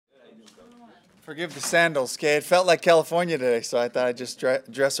Forgive the sandals, okay? It felt like California today, so I thought I'd just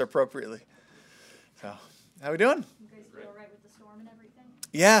dress appropriately. So, how we doing? You guys feel all right with the storm and everything?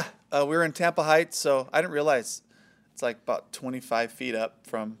 Yeah, we were in Tampa Heights, so I didn't realize it's like about 25 feet up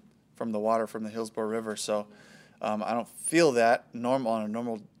from the water from the Hillsborough River. So I don't feel that normal on a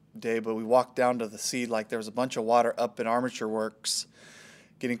normal day, but we walked down to the sea like there was a bunch of water up in Armature Works,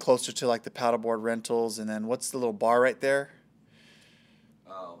 getting closer to like the paddleboard rentals, and then what's the little bar right there?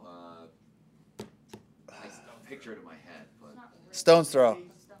 Oh, I don't picture it in my head, but Stone's Throw.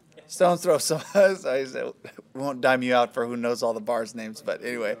 Stone's Throw. So I said, we won't dime you out for who knows all the bars' names, but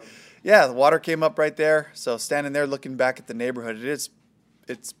anyway, yeah, the water came up right there. So standing there looking back at the neighborhood,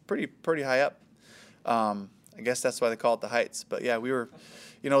 it's pretty high up. I guess that's why they call it the Heights. But yeah, we were,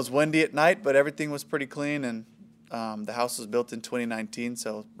 it was windy at night, but everything was pretty clean, and the house was built in 2019,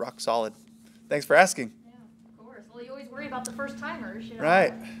 so rock solid. Thanks for asking. Yeah, of course. Well, you always worry about the first timers,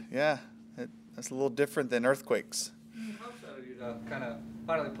 Right. Yeah, that's a little different than earthquakes. How excited are you to kind of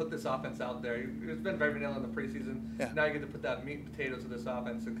finally put this offense out there? It's been very vanilla in the preseason. Yeah. Now you get to put that meat and potatoes of this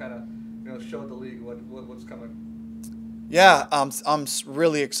offense and kind of show the league what's coming. Yeah, I'm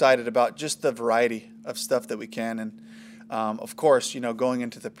really excited about just the variety of stuff that we can, and of course, going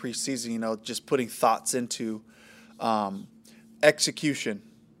into the preseason, just putting thoughts into execution,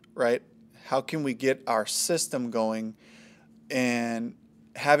 right? How can we get our system going and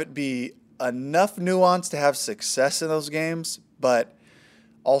have it be enough nuance to have success in those games, but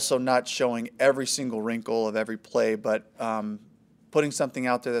also not showing every single wrinkle of every play, but putting something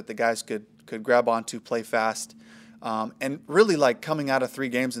out there that the guys could grab onto, play fast, and really like coming out of 3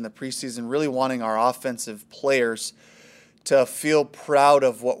 games in the preseason, really wanting our offensive players to feel proud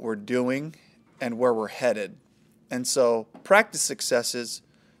of what we're doing and where we're headed. And so practice successes,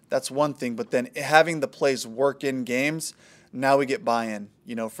 that's one thing, but then having the plays work in games, now we get buy-in,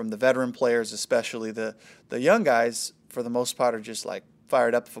 from the veteran players, especially the young guys, for the most part, are just like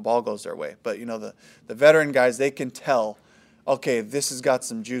fired up if a ball goes their way. But, the veteran guys, they can tell, okay, this has got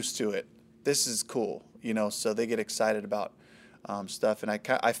some juice to it. This is cool, so they get excited about stuff. And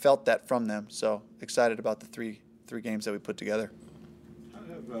I felt that from them, so excited about the three games that we put together.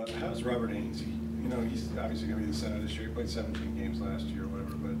 How's Robert Hainsey? He's obviously going to be the center this year. He played 17 games last year or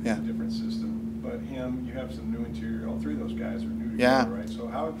whatever, but yeah. It's a different system. But you have some new interior. All 3 of those guys are new together, Yeah. right? So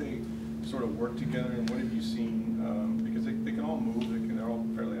how have they sort of worked together, and what have you seen? Because they can all move. They're all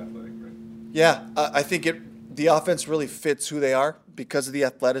fairly athletic, right? Yeah, I think the offense really fits who they are because of the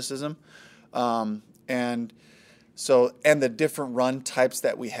athleticism. And the different run types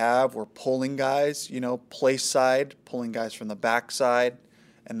that we have, we're pulling guys, place side, pulling guys from the backside,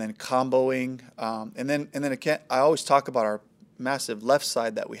 and then comboing. And then again, I always talk about our massive left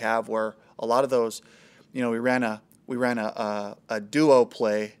side that we have, where a lot of those, we ran a duo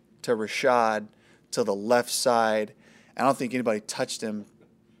play to Rashad to the left side. I don't think anybody touched him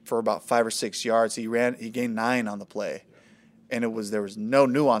for about 5 or 6 yards. He gained 9 on the play, and there was no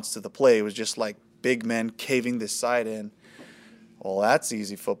nuance to the play. It was just like big men caving this side in. Well, that's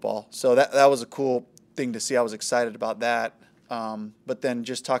easy football. So that was a cool thing to see. I was excited about that. But then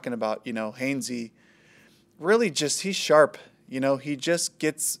just talking about, Hainsey, really just he's sharp. He just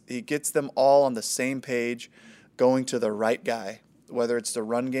gets them all on the same page, going to the right guy, whether it's the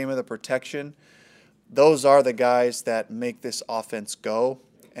run game or the protection. Those are the guys that make this offense go.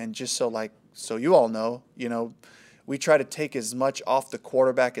 And just so you all know, we try to take as much off the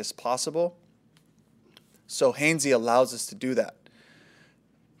quarterback as possible. So Hainsey allows us to do that.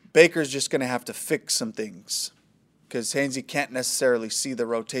 Baker's just going to have to fix some things because Hainsey can't necessarily see the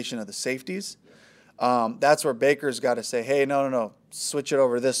rotation of the safeties. That's where Baker's got to say, hey, no, switch it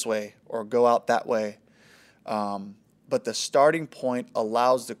over this way or go out that way. But the starting point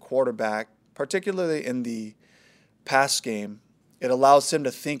allows the quarterback, particularly in the pass game, it allows him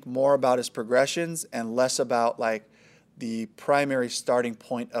to think more about his progressions and less about like the primary starting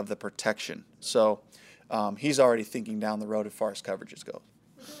point of the protection. So he's already thinking down the road as far as coverages go.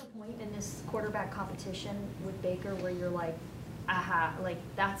 Was there a point in this quarterback competition with Baker where you're like, aha, like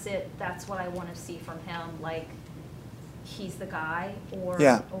that's it, that's what I want to see from him, like he's the guy, or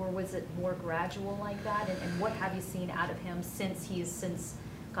was it more gradual like that? And what have you seen out of him since he's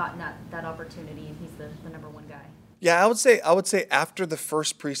gotten that opportunity and he's the number 1 guy? Yeah, I would say after the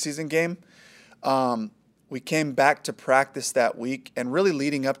first preseason game, we came back to practice that week, and really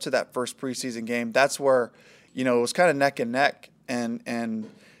leading up to that first preseason game, that's where, it was kind of neck and neck, and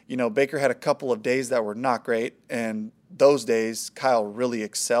Baker had a couple of days that were not great, and those days Kyle really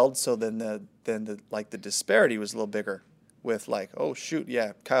excelled. So then the disparity was a little bigger, with like, oh shoot,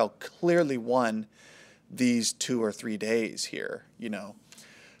 yeah, Kyle clearly won these 2 or 3 days here,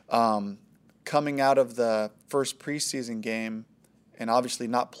 coming out of the first preseason game and obviously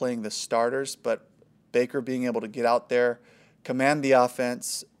not playing the starters, but Baker being able to get out there, command the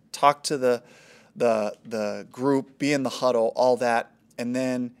offense, talk to the group, be in the huddle, all that. And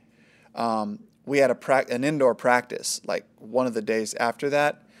then we had an indoor practice like one of the days after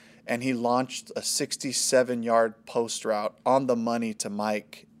that, and he launched a 67-yard post route on the money to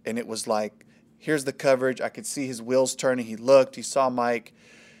Mike. And it was like, here's the coverage. I could see his wheels turning. He looked. He saw Mike.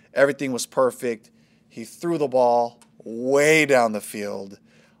 Everything was perfect. He threw the ball way down the field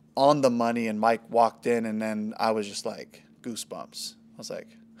on the money, and Mike walked in, and then I was just like, goosebumps. I was like,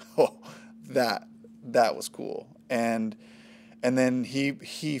 oh, that was cool. And then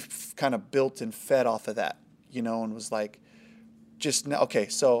he kind of built and fed off of that, and was like, just now, okay,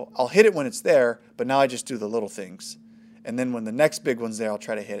 so I'll hit it when it's there, but now I just do the little things. And then when the next big one's there, I'll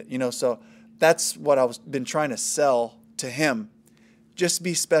try to hit it. So that's what been trying to sell to him. Just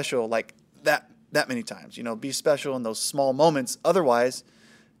be special like that many times. Be special in those small moments. Otherwise,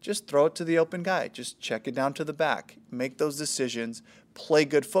 just throw it to the open guy. Just check it down to the back. Make those decisions. Play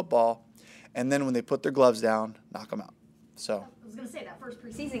good football. And then when they put their gloves down, knock them out. So I was going to say, that first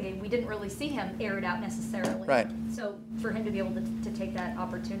preseason game, we didn't really see him air it out necessarily. Right. So for him to be able to take that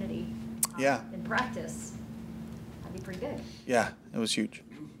opportunity in practice, that'd be pretty good. Yeah, it was huge.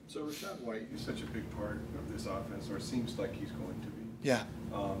 So Rachaad White is such a big part of this offense, or it seems like he's going to be. Yeah.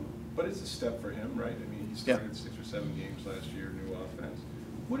 But it's a step for him, right? I mean, he started 6 or 7 games last year, new offense.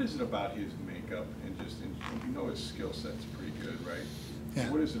 What is it about his makeup and his skill set's pretty good, right? Yeah.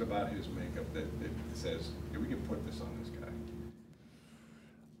 What is it about his makeup that says, yeah, we can put this on this guy?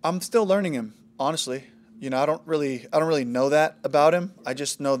 I'm still learning him, honestly. I don't really know that about him. I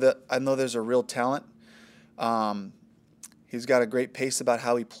just know there's a real talent. He's got a great pace about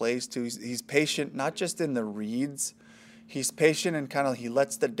how he plays too. He's patient, not just in the reads. He's patient and kind of he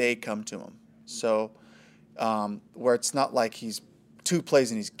lets the day come to him. So where it's not like he's 2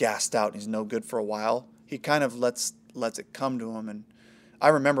 plays and he's gassed out and he's no good for a while. He kind of lets it come to him. And I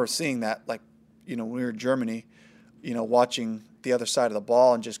remember seeing that, like, when we were in Germany, watching the other side of the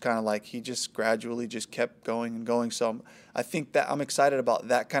ball, and just kind of like he just gradually just kept going and going. So I think that I'm excited about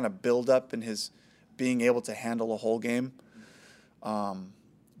that kind of build up and his being able to handle a whole game.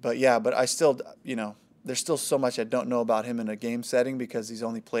 But I still, there's still so much I don't know about him in a game setting because he's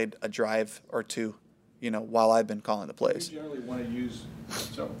only played a drive or 2, while I've been calling the plays. You generally want to use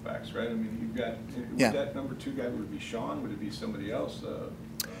several backs, right? I mean, you've got, Yeah. that number 2 guy, would it be Sean? Would it be somebody else?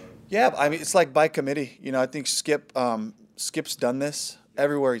 Yeah, I mean, it's like by committee. I think Skip's done this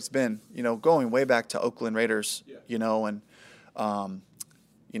everywhere he's been, going way back to Oakland Raiders, and,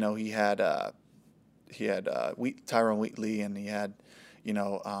 he had Tyrone Wheatley, and he had,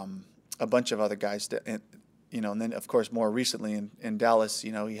 a bunch of other guys that, and then of course more recently in Dallas,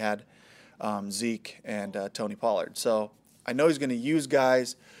 he had Zeke and Tony Pollard. So I know he's going to use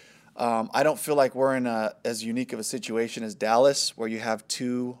guys. I don't feel like we're in as unique of a situation as Dallas, where you have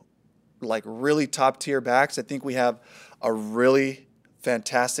 2 like really top tier backs. I think we have a really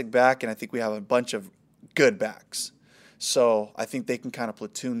fantastic back, and I think we have a bunch of good backs. So I think they can kind of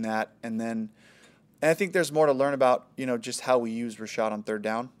platoon that, and I think there's more to learn about, just how we use Rachaad on 3rd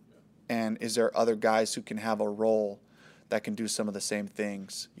down. And is there other guys who can have a role that can do some of the same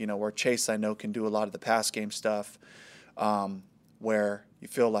things? Where Chase, I know, can do a lot of the pass game stuff, where you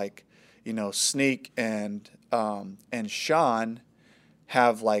feel like, Sneak and Sean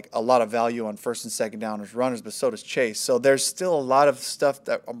have like a lot of value on 1st and 2nd down as runners, but so does Chase. So there's still a lot of stuff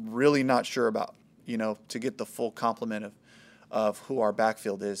that I'm really not sure about, to get the full complement of who our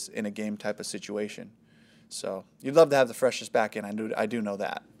backfield is in a game type of situation. So you'd love to have the freshest back in. I do know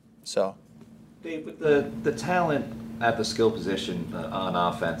that. So, Dave, with the talent at the skill position on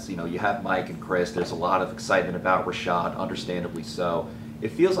offense, you have Mike and Chris. There's a lot of excitement about Rachaad, understandably so. It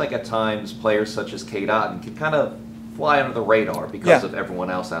feels like at times players such as Cade Otton can kind of fly under the radar because of everyone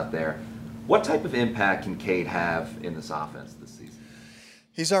else out there. What type of impact can Cade have in this offense this season?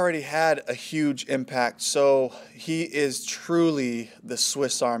 He's already had a huge impact. So he is truly the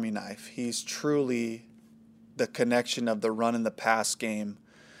Swiss Army knife. He's truly the connection of the run and the pass game.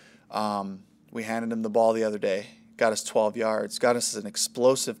 We handed him the ball the other day, got us 12 yards, got us an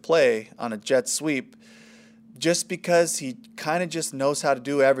explosive play on a jet sweep, just because he kind of just knows how to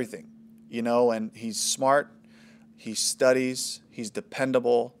do everything, and he's smart, he studies, he's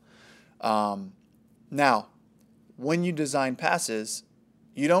dependable. Now, when you design passes,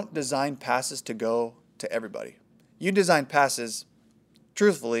 you don't design passes to go to everybody. You design passes,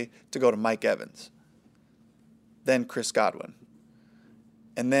 truthfully, to go to Mike Evans, then Chris Godwin.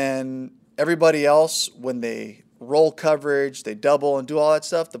 And then everybody else, when they roll coverage, they double and do all that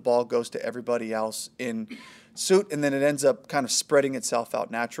stuff, the ball goes to everybody else in suit, and then it ends up kind of spreading itself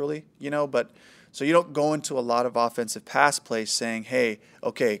out naturally, but so you don't go into a lot of offensive pass plays saying, hey,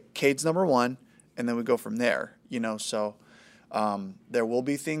 okay, Cade's number one, and then we go from there, so there will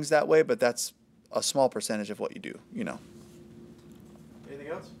be things that way, but that's a small percentage of what you do, Anything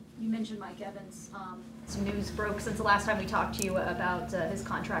else? You mentioned Mike Evans. Some news broke since the last time we talked to you about his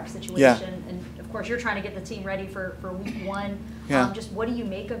contract situation. Yeah. And, of course, you're trying to get the team ready for week one. Yeah. Just what do you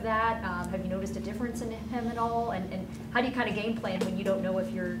make of that? Have you noticed a difference in him at all? And how do you kind of game plan when you don't know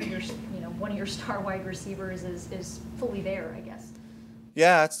if your one of your star wide receivers is fully there, I guess?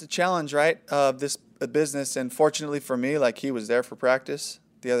 Yeah, it's the challenge, right, of this business. And fortunately for me, he was there for practice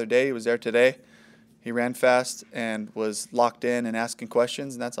the other day. He was there today. He ran fast and was locked in and asking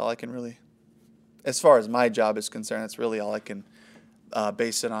questions, and that's all I can really, as far as my job is concerned, that's really all I can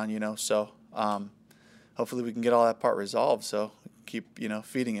base it on, So hopefully we can get all that part resolved so keep,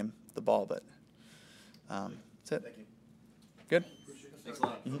 feeding him the ball. But that's it. Thank you. Good? Thanks a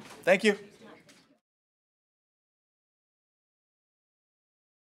lot. Mm-hmm. Thank you.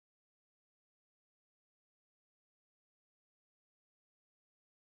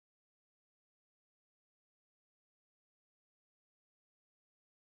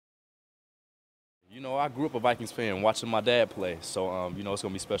 I grew up a Vikings fan watching my dad play, so, it's going to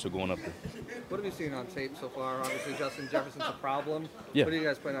be special going up there. What have you seen on tape so far? Obviously, Justin Jefferson's a problem. Yeah. What do you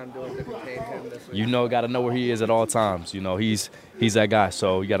guys plan on doing to contain him this week? Got to know where he is at all times. He's that guy,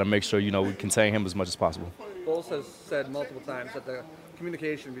 so you got to make sure, we contain him as much as possible. Bowles has said multiple times that the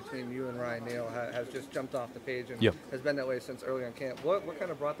communication between you and Ryan Neal has just jumped off the page and has been that way since early on camp. What kind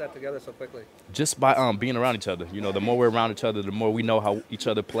of brought that together so quickly? Just by being around each other. The more we're around each other, the more we know how each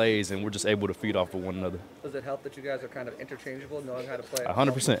other plays, and we're just able to feed off of one another. Does it help that you guys are kind of interchangeable, knowing how to play?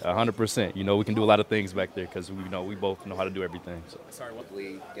 100%. We can do a lot of things back there because we both know how to do everything. So.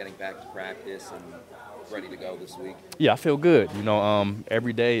 Getting back to practice and ready to go this week. Yeah, I feel good.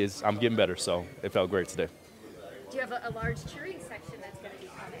 Every day I'm getting better, so it felt great today. Do you have a large cheering section that's going to be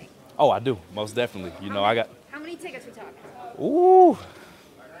coming? Oh, I do, most definitely. How many tickets we talking? Ooh,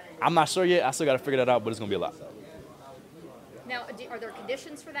 I'm not sure yet. I still got to figure that out, but it's going to be a lot. Now, are there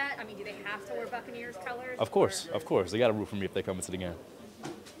conditions for that? I mean, do they have to wear Buccaneers colors? Of course. They got to root for me if they come into the game.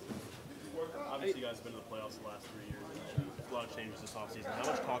 Obviously, you guys have been to the playoffs the last 3 years, and a lot of changes this offseason.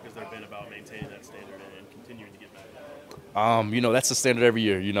 How much talk has there been about maintaining that standard and continuing to get better? That's the standard every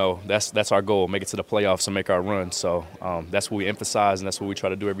year. That's our goal, make it to the playoffs and make our run. So that's what we emphasize, and that's what we try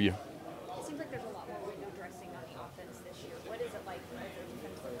to do every year. It seems like there's a lot more window dressing on the offense this year. What is it like as a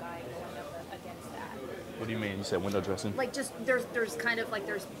defensive guy going up against that? What do you mean? You said window dressing? Like just there's kind of like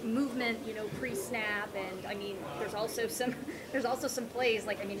there's movement, pre-snap, and I mean there's also some plays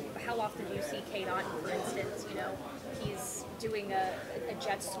like how often do you see Cade Otton, for instance? He's doing a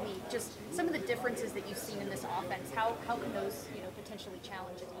jet sweep. Just some of the differences that you've seen in this offense. How can those potentially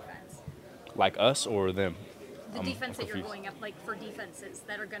challenge a defense? Like us or them? The defense that you're going up, for defenses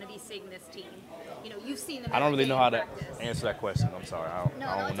that are going to be seeing this team. You've seen them. I don't really know how to practice. answer that question. I'm sorry.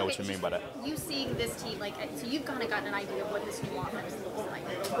 I don't know what you mean by that. You seeing this team, so you've kind of gotten an idea of what this new offense looks like.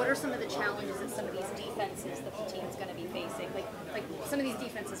 What are some of the challenges that some of these defenses that the team's going to be facing? Like some of these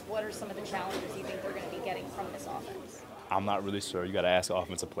defenses, what are some of the challenges you think they're going to be getting from this offense? I'm not really sure. You got to ask an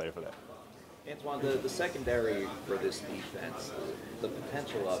offensive player for that. Antoine, the secondary for this defense, the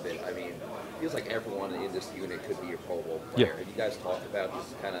potential of it, feels like everyone in this unit could be a Pro Bowl player. Yeah. Have you guys talked about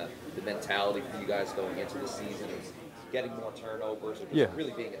just kind of the mentality for you guys going into the season, is getting more turnovers, or just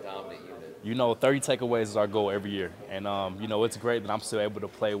really being a dominant unit? 30 takeaways is our goal every year. And, it's great that I'm still able to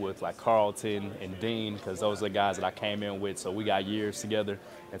play with, Carlton and Dean, because those are the guys that I came in with. So we got years together.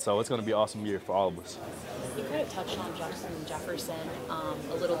 And so it's going to be an awesome year for all of us. You kind of touched on Justin Jefferson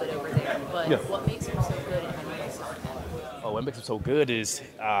a little bit over there, but what makes him so good and how do you guys stop him? Oh, what makes him so good is,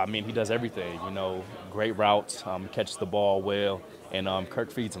 he does everything. Great routes, catches the ball well, and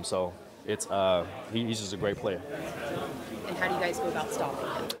Kirk feeds him. So it's he's just a great player. And how do you guys go about stopping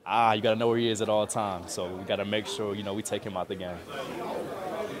him? You got to know where he is at all times. So we got to make sure, we take him out the game.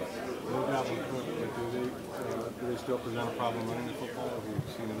 Do they still present a problem running the football? Have you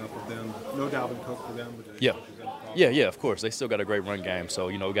seen enough of them? No Dalvin Cook for them, but do they still present a problem? Yeah, of course. They still got a great run game. So,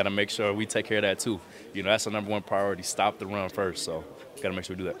 we got to make sure we take care of that too. That's the number one priority, stop the run first. So got to make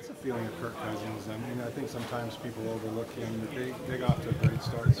sure we do that. What's the feeling of Kirk Cousins? I think sometimes people overlook him. They got off to a great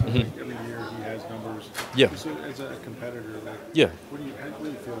start. So every year he has numbers. Yeah. Just as a competitor, Yeah. how do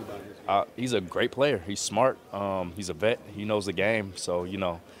you feel about his game? He's a great player. He's smart. He's a vet. He knows the game. So,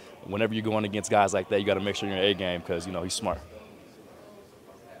 whenever you're going against guys like that, you got to make sure you're in A game because, he's smart.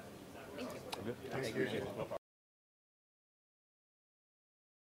 Thank you. Okay.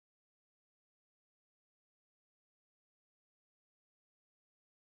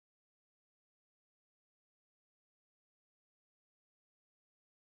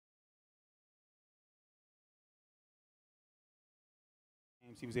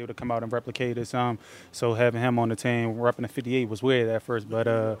 He was able to come out and replicate it some. So having him on the team, repping the 58 was weird at first, but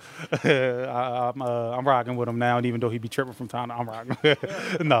I'm rocking with him now. And even though he be tripping from time to time,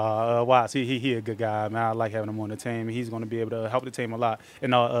 I'm rocking. Watts, he a good guy, man. I like having him on the team. He's going to be able to help the team a lot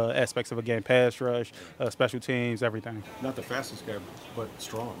in all aspects of a game: pass rush, special teams, everything. Not the fastest guy, but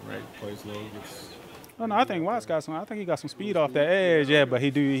strong, right? Plays low, gets. Oh, no, I think Watts got some. I think he got some speed off that edge, yeah. But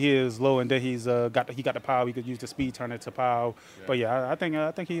he is low, and then he got the power. He could use the speed, turn it to power. Yeah. But yeah, I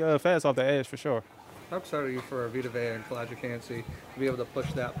think he fast off the edge for sure. How excited are you for Vita Vea and Kaladjikansi to be able to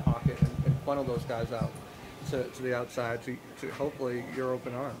push that pocket and funnel those guys out to the outside to hopefully your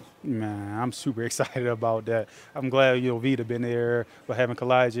open arms? Man, I'm super excited about that. I'm glad Vita been there, but having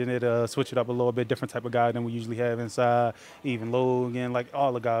Kaladji in it, switch it up a little bit, different type of guy than we usually have inside. Even Logan, like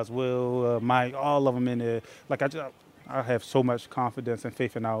all the guys, Will, Mike, all of them in there. Like I have so much confidence and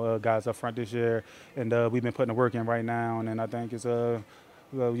faith in our guys up front this year, and we've been putting the work in right now, and I think it's you're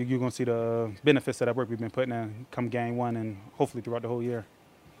going to see the benefits of that work we've been putting in come game one and hopefully throughout the whole year.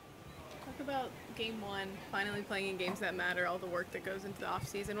 Talk about game one, finally playing in games that matter, all the work that goes into the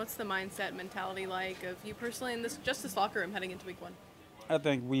offseason. What's the mindset, mentality like of you personally and this locker room heading into week one? I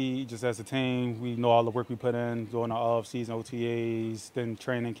think we just as a team, we know all the work we put in during our off-season OTAs, then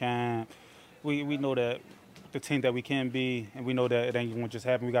training camp. We know that the team that we can be, and we know that it ain't going to just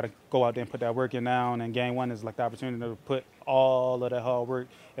happen. We got to go out there and put that work in now, and game one is like the opportunity to put all of that hard work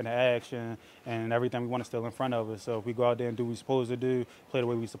into action, and everything we want is still in front of us. So if we go out there and do what we're supposed to do, play the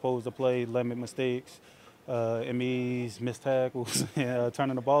way we're supposed to play, limit mistakes, MEs, missed tackles,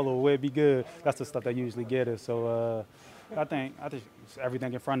 turning the ball over, it'd be good. That's the stuff that usually get us. So I think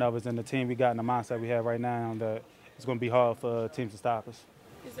everything in front of us and the team we got and the mindset we have right now, that it's going to be hard for teams to stop us.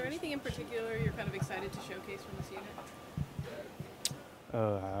 Is there anything in particular you're kind of excited to showcase from this unit?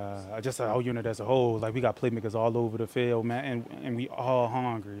 Just our unit as a whole. Like, we got playmakers all over the field, man, and we all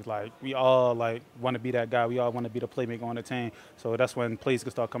hungry. Like, we all want to be that guy. We all want to be the playmaker on the team. So that's when plays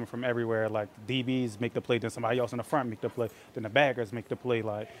can start coming from everywhere. Like, DBs make the play, then somebody else in the front make the play, then the backers make the play.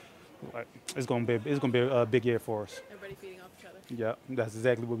 Like it's gonna be a big year for us. Everybody feeding off each other. Yeah, that's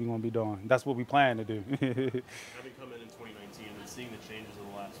exactly what we're gonna be doing. That's what we plan to do. Having come in 2019 and seeing the changes of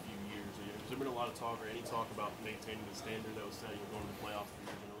the last few years, has there been a lot of talk or any talk about maintaining the standard that was set going to the playoffs 3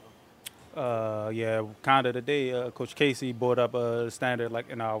 years in a row? Yeah, kind of today. Coach Casey brought up a standard like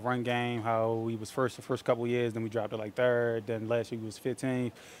in our run game, how we was first the first couple of years, then we dropped to like third, then last year we was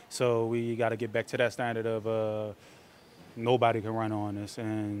 15th. So we got to get back to that standard of nobody can run on us,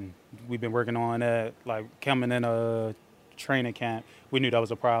 and we've been working on that. Like coming in a training camp, we knew that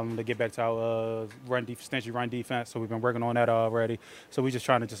was a problem to get back to our run defense. So we've been working on that already. So we're just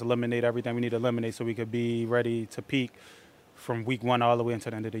trying to just eliminate everything we need to eliminate so we could be ready to peak from week one all the way until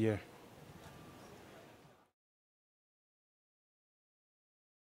the end of the year.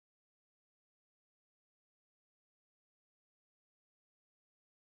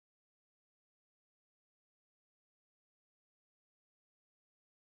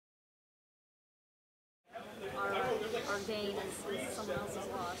 Our gain is someone else's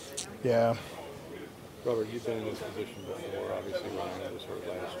loss. Yeah. Robert, you've been in this position before. Obviously, Ryan was hurt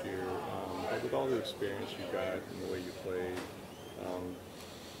last year. But with all the experience you got and the way you played and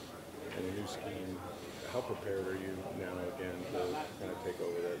the new scheme, how prepared are you now again to kind of take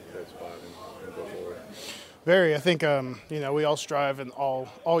over that spot and go forward? Very. I think we all strive and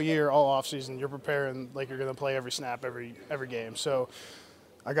all year, all off season. You're preparing like you're going to play every snap, every game. So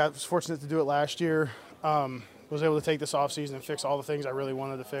I was fortunate to do it last year. Was able to take this offseason and fix all the things I really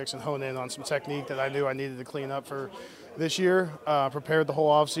wanted to fix and hone in on some technique that I knew I needed to clean up for this year. Prepared the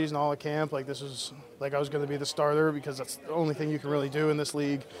whole offseason, all at camp. Like this was like I was going to be the starter because that's the only thing you can really do in this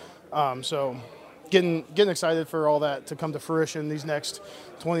league. So getting excited for all that to come to fruition these next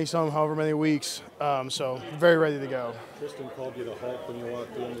 20-some, however many weeks. So very ready to go. Tristan called you the Hulk when you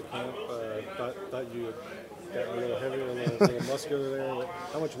walked into camp. Thought you had gotten a little heavier, a little muscular there.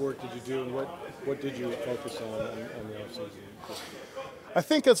 How much work did you do, and what did you focus on the offseason? I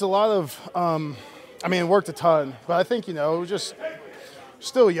think it's a lot of, worked a ton, but I think, just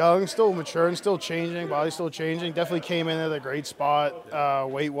still young, still mature, and still changing, body still changing. Definitely came in at a great spot,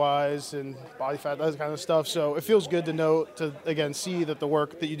 weight-wise and body fat, that kind of stuff. So it feels good to again, see that the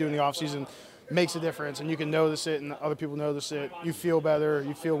work that you do in the offseason makes a difference, and you can notice it, and other people notice it. You feel better,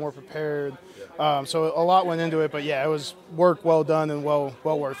 you feel more prepared. So a lot went into it, but yeah, it was work well done and well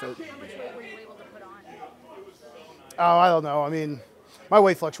worth it. How much weight were you able to put on? Oh, I don't know. My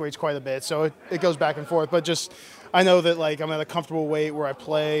weight fluctuates quite a bit, so it goes back and forth. But just I know that I'm at a comfortable weight where I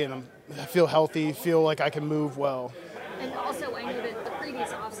play, and I feel healthy, feel like I can move well. And also, I know that the previous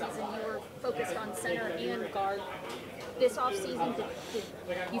offseason you were focused on center and guard. this offseason, did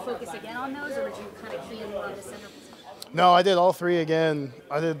you focus again on those, or did you kind of key in more on the center position? No, I did all three again.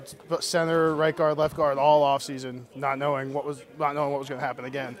 I did center, right guard, left guard all off season, not knowing what was going to happen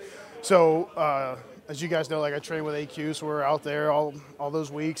again. So as you guys know, like I trained with AQ, so we're out there all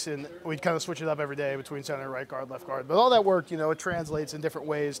those weeks, and we'd kind of switch it up every day between center, right guard, left guard. But all that work, it translates in different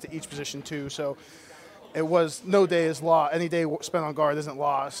ways to each position too. So it was no day is lost. Any day spent on guard isn't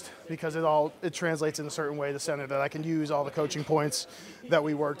lost because it translates in a certain way to center that I can use all the coaching points that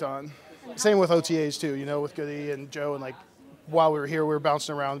we worked on. Same with OTAs too, with Goody and Joe, and like while we were here, we were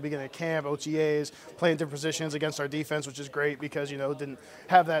bouncing around the beginning of camp, OTAs, playing different positions against our defense, which is great because didn't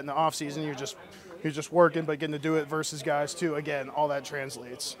have that in the off season. You're just working, but getting to do it versus guys too. Again, all that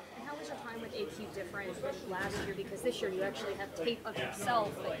translates. And how was your time with AQ different than last year? Because this year you actually have tape of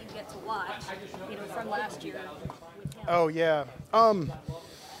yourself that you get to watch, from last year. Oh yeah.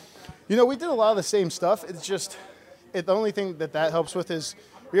 We did a lot of the same stuff. It's just the only thing that helps with is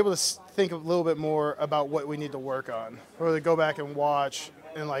be able to think a little bit more about what we need to work on, or to go back and watch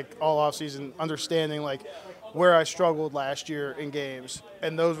and like all off season, understanding like where I struggled last year in games,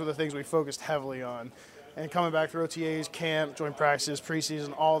 and those were the things we focused heavily on. And coming back through OTAs, camp, joint practices,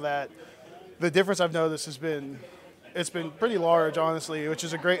 preseason, all that, the difference I've noticed it's been pretty large, honestly, which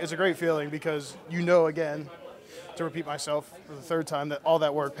is it's a great feeling because again, to repeat myself for the third time, that all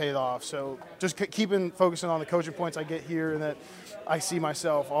that work paid off. So just focusing on the coaching points I get here and that I see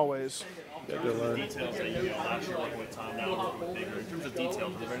myself always. Details that you last year working with Tom, now working with Baker. In terms of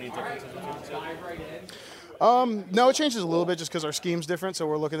details, are there any differences between the two? No, it changes a little bit just because our scheme's different, so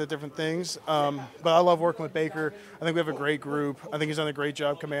we're looking at different things. But I love working with Baker. I think we have a great group. I think he's done a great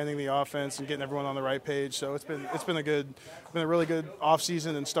job commanding the offense and getting everyone on the right page. So it's been a really good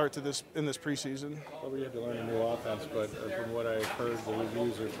offseason and start to this preseason. Well, we had to learn a new offense, but from what I've heard, the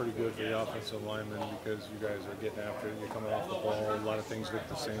reviews are pretty good for the offensive linemen because you guys are getting after it. You're coming off the ball. A lot of things look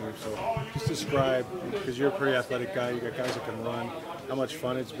the same. So just describe, because you're a pretty athletic guy. You got guys that can run. How much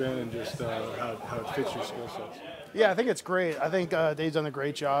fun it's been, and just how it fits your skill sets. Yeah, I think it's great. I think Dave's done a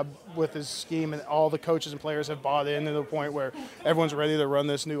great job with his scheme, and all the coaches and players have bought in to the point where everyone's ready to run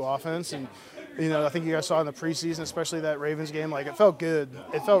this new offense. And I think you guys saw in the preseason, especially that Ravens game, like it felt good.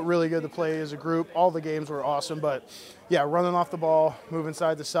 It felt really good to play as a group. All the games were awesome, but yeah, running off the ball, moving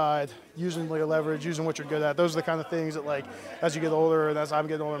side to side, using your leverage, using what you're good at. Those are the kind of things that, like, as you get older and as I'm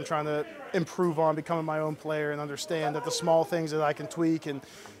getting older, I'm trying to improve on, becoming my own player, and understand that the small things that I can tweak and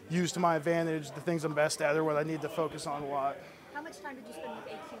use to my advantage, the things I'm best at, are what I need to focus on a lot. How much time did you spend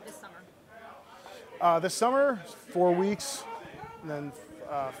with AQ this summer? This summer, 4 weeks, and then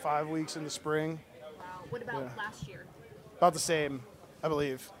 5 weeks in the spring. Wow. What about last year? About the same, I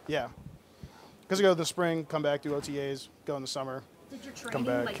believe. Yeah. Because I go in the spring, come back, do OTAs, go in the summer. Did your Come training,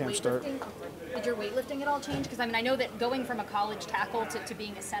 back, like camp start. did your weightlifting at all change? Because I know that going from a college tackle to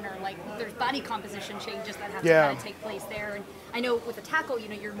being a center, like there's body composition changes that have to kind of take place there. And I know with a tackle,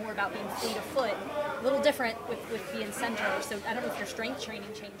 you're more about being fleet of foot, a little different with being center. So I don't know if your strength training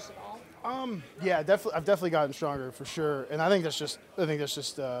changed at all. Yeah, I've definitely gotten stronger for sure, and I think that's just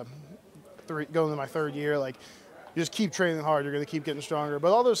going into my third year. Like, you just keep training hard, you're going to keep getting stronger.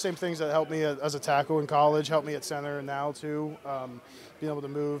 But all those same things that helped me as a tackle in college helped me at center and now too. Being able to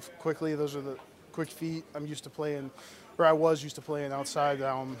move quickly, those are the quick feet. I was used to playing outside,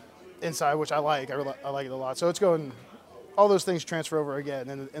 inside, which I like. I like it a lot. So it's going. All those things transfer over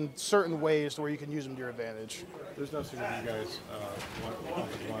again in certain ways to where you can use them to your advantage. There's no secret you guys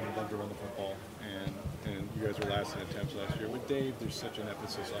offensive linemen love to run the football, and you guys were last in attempts last year. With Dave, there's such an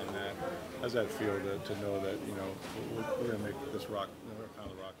emphasis on that. How does that feel to know that we're going to make this rock,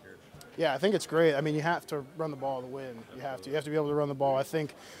 pound the rock here? Yeah, I think it's great. I mean, you have to run the ball to win. You have to be able to run the ball. I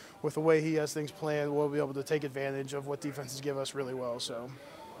think with the way he has things planned, we'll be able to take advantage of what defenses give us really well. So.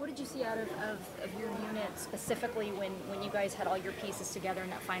 What did you see out of your unit specifically when you guys had all your pieces together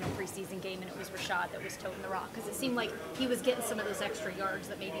in that final preseason game and it was Rashad that was toting the rock? Because it seemed like he was getting some of those extra yards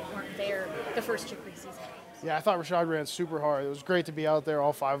that maybe weren't there the first 2 preseason games. Yeah, I thought Rashad ran super hard. It was great to be out there,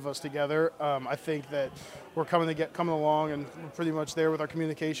 all 5 of us together. I think that we're coming along, and we're pretty much there with our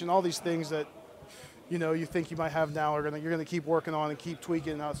communication. All these things that you think you might have now you're gonna keep working on and keep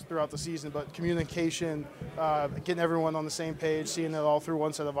tweaking out throughout the season. But communication, getting everyone on the same page, seeing it all through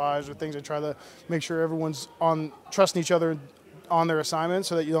one set of eyes, are things that try to make sure everyone's trusting each other on their assignment,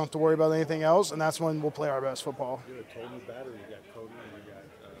 so that you don't have to worry about anything else. And that's when we'll play our best football. You have a total new battery. You got Cody and you got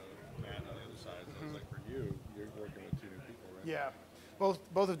Matt on the other side. So it's like for you, you're working with 2 new people, right? Yeah,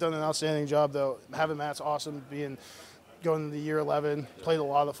 both have done an outstanding job though. Having Matt's awesome, going into year 11, played a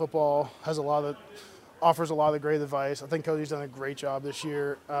lot of football, offers a lot of great advice. I think Cody's done a great job this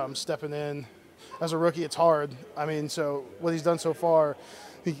year, stepping in, as a rookie, it's hard. I mean, so what he's done so far,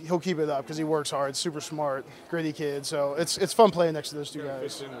 he'll keep it up because he works hard, super smart, gritty kid. So it's fun playing next to those two guys.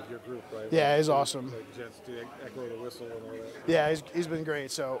 Fits in with your group, right? Yeah, he's awesome. Like gents to echo the whistle and all that. Yeah, he's been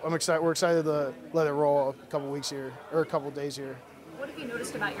great. So I'm excited. We're excited to let it roll a couple weeks here or a couple days here. What have you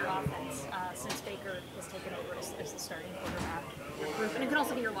noticed about your offense since Baker has taken over as the starting quarterback? Your group, and it can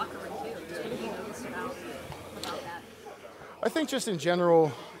also be your locker room too. Just what have you noticed about that? I think just in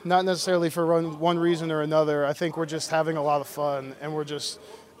general, not necessarily for one reason or another. I think we're just having a lot of fun and we're just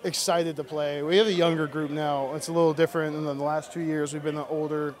excited to play. We have a younger group now. It's a little different than the last 2 years. We've been an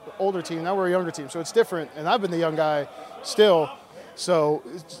older team. Now we're a younger team, so it's different. And I've been the young guy still. So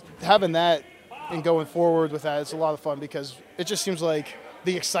having that and going forward with that, it's a lot of fun because it just seems like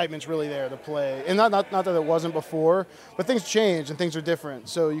the excitement's really there to play. And not that it wasn't before, but things change and things are different.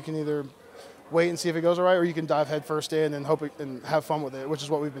 So you can either wait and see if it goes all right, or you can dive head first in and hope and have fun with it, which is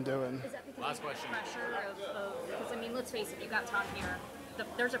what we've been doing. Is that because of the pressure because, I mean, let's face it, you got Tom here.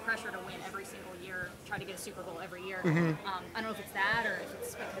 There's a pressure to win every single year, try to get a Super Bowl every year. Mm-hmm. I don't know if it's that or if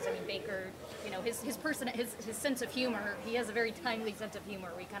it's because, I mean, Baker, you know, his sense of humor, he has a very timely sense of humor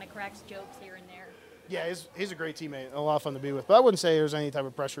where he kind of cracks jokes here and there. Yeah, he's a great teammate and a lot of fun to be with. But I wouldn't say there's any type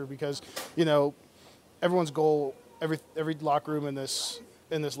of pressure because, you know, everyone's goal, every locker room in this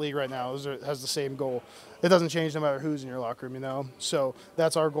league right now has the same goal. It doesn't change no matter who's in your locker room, you know. So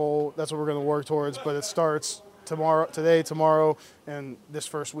that's our goal. That's what we're going to work towards. But it starts today, tomorrow, and this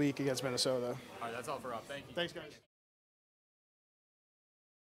first week against Minnesota. All right, that's all for Rob. Thank you. Thanks, guys.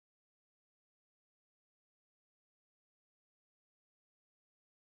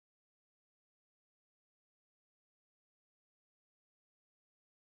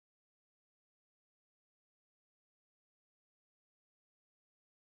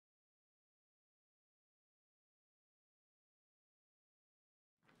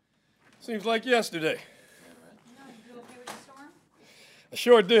 Seems like yesterday. I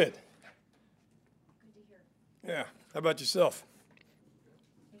sure did. Yeah. How about yourself?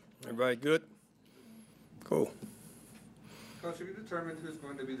 Everybody good? Cool. Coach, have you determined who's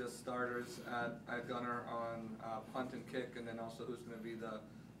going to be the starters at gunner on punt and kick, and then also who's going to be the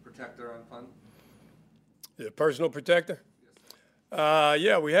protector on punt? The personal protector?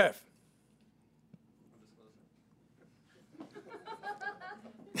 Yeah, we have.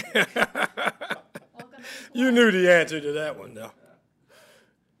 You knew the answer to that one, though.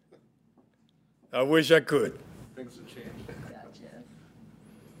 I wish I could. Things have changed. Gotcha.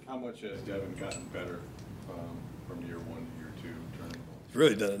 How much has Devin gotten better from year one to year two? He's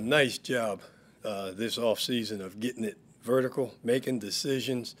really done a nice job this offseason of getting it vertical, making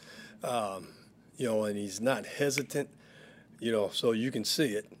decisions, you know, and he's not hesitant, you know, so you can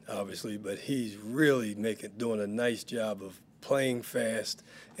see it, obviously, but he's really doing a nice job of playing fast,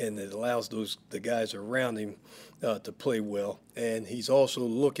 and it allows the guys around him to play well. And he's also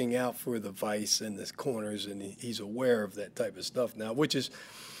looking out for the vice and the corners, and he's aware of that type of stuff now, which is,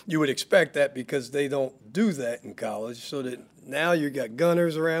 you would expect that because they don't do that in college. So that now you got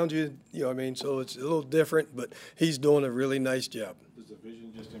gunners around you, you know what I mean? So it's a little different, but he's doing a really nice job. Does the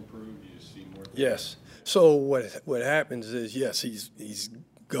vision just improve? Do you just see more things? Yes. So what happens is, yes, he's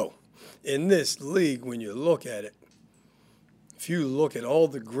go. In this league, when you look at it, if you look at all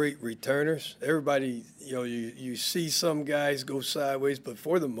the great returners, everybody, you know, you see some guys go sideways, but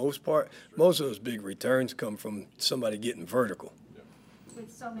for the most part, most of those big returns come from somebody getting vertical.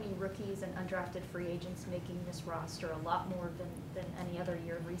 With so many rookies and undrafted free agents making this roster a lot more than any other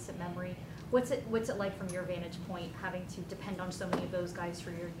year in recent memory, what's it like from your vantage point having to depend on so many of those guys for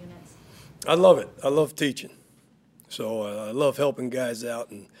your units? I love it. I love teaching. So I love helping guys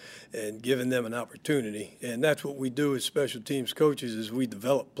out and giving them an opportunity. And that's what we do as special teams coaches is we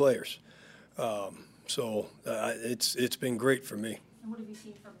develop players. So it's been great for me. And what have you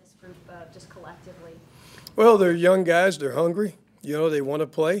seen from this group just collectively? Well, they're young guys. They're hungry. You know, they want to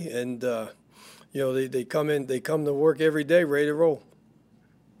play. And, you know, they come to work every day ready to roll.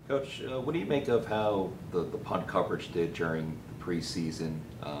 Coach, what do you make of how the punt coverage did during the preseason,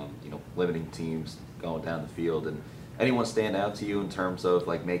 you know, limiting teams going down the field? And anyone stand out to you in terms of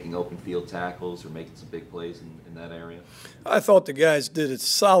like making open field tackles or making some big plays in that area? I thought the guys did a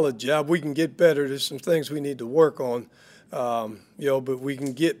solid job. We can get better. There's some things we need to work on, you know, but we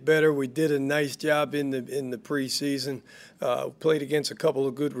can get better. We did a nice job in the preseason. Played against a couple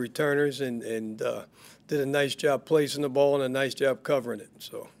of good returners and did a nice job placing the ball and a nice job covering it.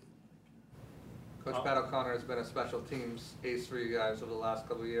 So. Coach Pat O'Connor has been a special teams ace for you guys over the last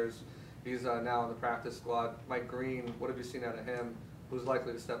couple of years. He's now in the practice squad. Mike Green, what have you seen out of him? Who's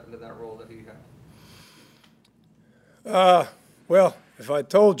likely to step into that role that he had? Well, if I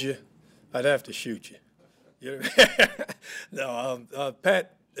told you, I'd have to shoot you. No,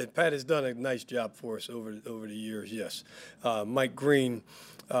 Pat has done a nice job for us over the years. Yes, Mike Green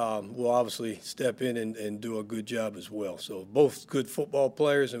will obviously step in and do a good job as well. So both good football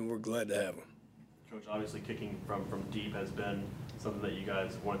players, and we're glad to have them. Coach, obviously kicking from deep has been something that you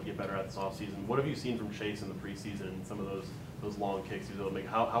guys wanted to get better at this offseason. What have you seen from Chase in the preseason and some of those long kicks he's able to make?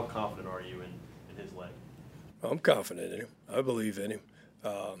 How confident are you in his leg? I'm confident in him. I believe in him.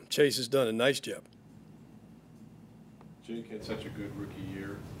 Chase has done a nice job. Jake had such a good rookie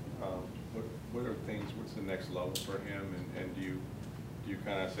year. What are things? What's the next level for him? And do you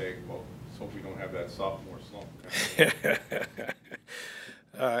kind of say, well, let's hope we don't have that sophomore slump?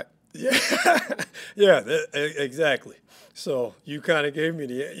 All right. Yeah. Yeah. Exactly. So you kind of gave me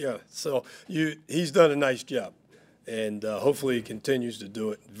So he's done a nice job, and hopefully he continues to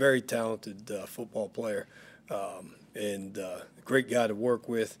do it. Very talented football player, and great guy to work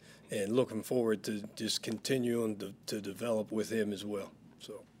with. And looking forward to just continuing to develop with him as well.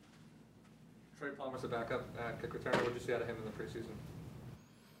 So, Trey Palmer's a backup kick returner. What did you see out of him in the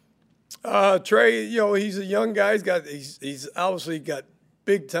preseason? Trey, he's a young guy. He's obviously got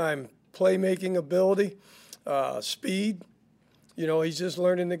big time playmaking ability, speed. He's just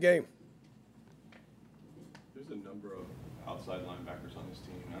learning the game. There's a number of outside linebackers on this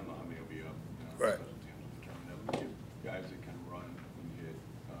team. I don't know how many will be up. Right. Guys that can run when you hit.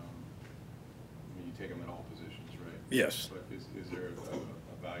 You take them at all positions, right? Yes. But is there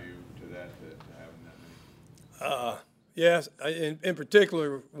a value to that, to having that many? Yes, in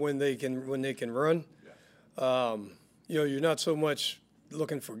particular when they can run. Yeah. You're not so much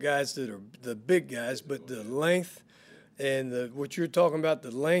looking for guys that are the big guys, but the length and what you're talking about,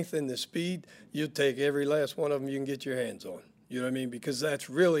 the length and the speed. You take every last one of them you can get your hands on. You know what I mean? Because that's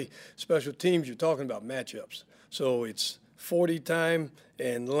really special teams. You're talking about matchups. So it's 40 time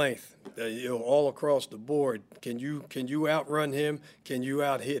and length, all across the board. Can you outrun him? Can you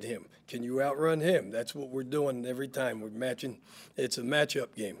out-hit him? Can you outrun him? That's what we're doing every time. We're matching. It's a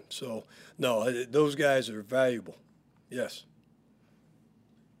matchup game. So, no, those guys are valuable. Yes.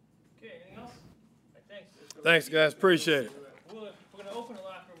 Okay, anything else? Thanks. Thanks, guys. Appreciate it. We're going to open the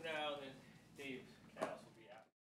locker